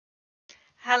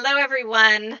Hello,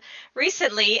 everyone.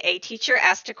 Recently, a teacher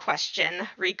asked a question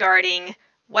regarding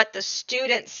what the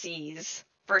student sees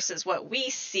versus what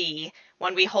we see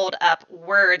when we hold up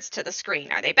words to the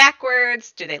screen. Are they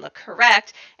backwards? Do they look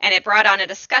correct? And it brought on a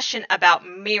discussion about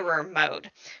mirror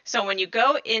mode. So when you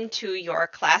go into your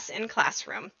ClassIn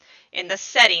classroom, in the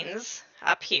settings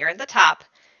up here at the top,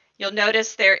 you'll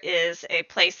notice there is a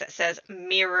place that says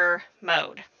mirror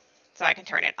mode. So I can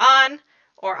turn it on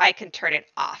or I can turn it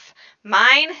off.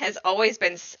 Mine has always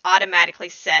been automatically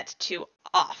set to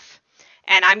off.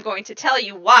 And I'm going to tell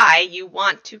you why you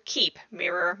want to keep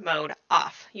mirror mode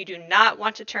off. You do not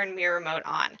want to turn mirror mode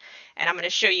on. And I'm going to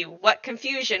show you what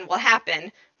confusion will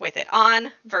happen with it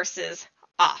on versus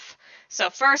off.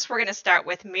 So first we're going to start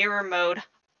with mirror mode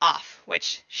off,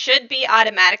 which should be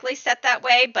automatically set that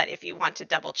way, but if you want to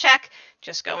double check,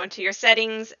 just go into your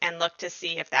settings and look to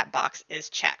see if that box is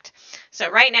checked.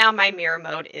 So right now my mirror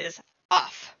mode is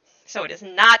off. So it is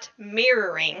not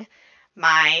mirroring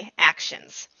my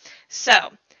actions. So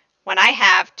when I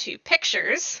have two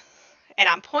pictures and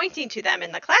I'm pointing to them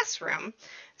in the classroom,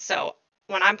 so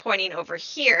when I'm pointing over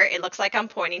here, it looks like I'm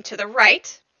pointing to the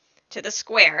right, to the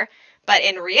square, but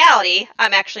in reality,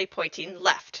 I'm actually pointing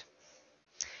left.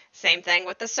 Same thing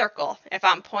with the circle. If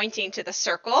I'm pointing to the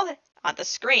circle on the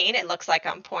screen, it looks like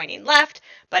I'm pointing left,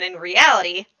 but in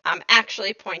reality, I'm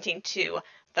actually pointing to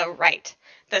the right.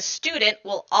 The student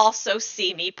will also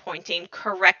see me pointing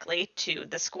correctly to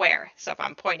the square. So if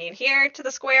I'm pointing here to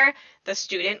the square, the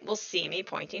student will see me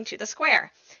pointing to the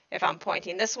square. If I'm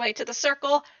pointing this way to the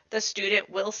circle, the student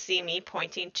will see me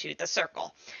pointing to the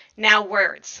circle. Now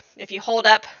words. If you hold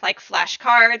up like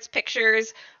flashcards,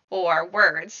 pictures, or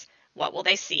words, what will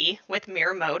they see with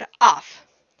mirror mode off?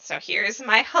 So here's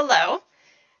my hello.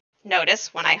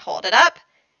 Notice when I hold it up,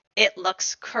 it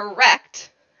looks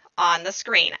correct on the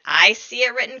screen. I see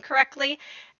it written correctly,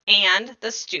 and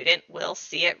the student will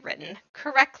see it written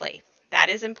correctly. That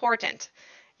is important.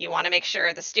 You want to make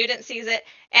sure the student sees it,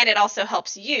 and it also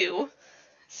helps you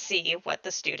see what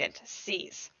the student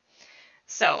sees.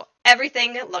 So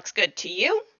everything looks good to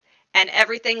you, and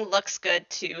everything looks good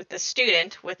to the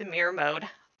student with mirror mode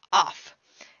off.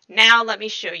 Now let me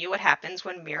show you what happens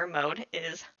when mirror mode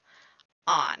is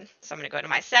on. So I'm going to go to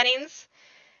my settings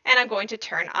and I'm going to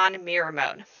turn on mirror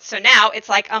mode. So now it's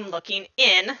like I'm looking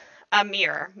in a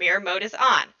mirror. Mirror mode is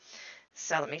on.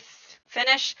 So let me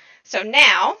finish. So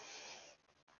now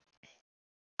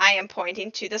I am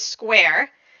pointing to the square.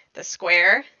 The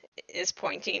square is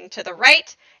pointing to the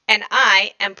right and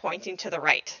I am pointing to the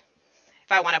right.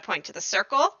 If I want to point to the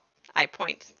circle, I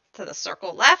point to the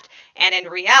circle left, and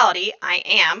in reality, I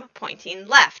am pointing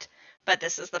left. But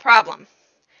this is the problem.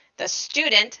 The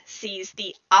student sees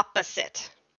the opposite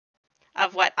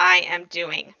of what I am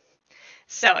doing.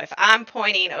 So if I'm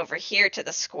pointing over here to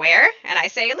the square, and I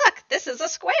say, look, this is a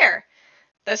square,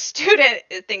 the student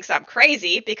thinks I'm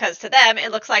crazy because to them,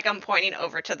 it looks like I'm pointing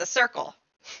over to the circle.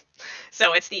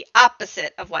 So it's the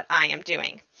opposite of what I am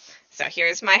doing. So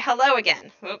here's my hello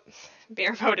again. Oop,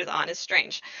 mirror mode is on is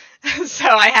strange. So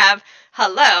I have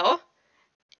hello.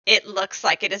 It looks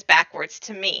like it is backwards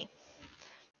to me.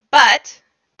 But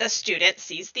the student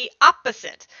sees the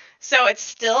opposite. So it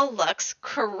still looks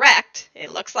correct.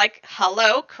 It looks like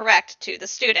hello correct to the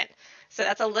student. So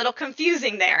that's a little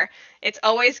confusing there. It's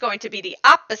always going to be the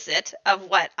opposite of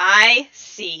what I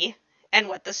see and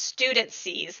what the student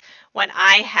sees when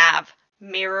I have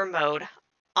mirror mode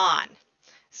on.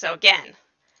 So again,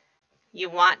 you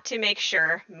want to make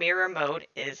sure mirror mode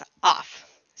is off.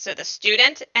 So the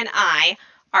student and I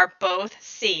are both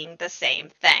seeing the same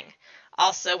thing.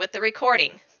 Also with the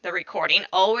recording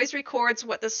always records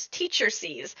what the teacher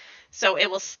sees, so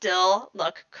it will still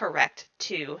look correct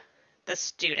to the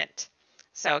student.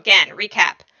 So again,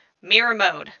 recap, mirror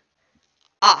mode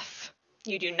off.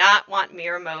 You do not want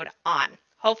mirror mode on.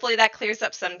 Hopefully that clears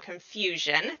up some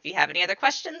confusion. If you have any other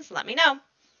questions, let me know.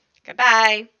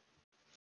 Goodbye.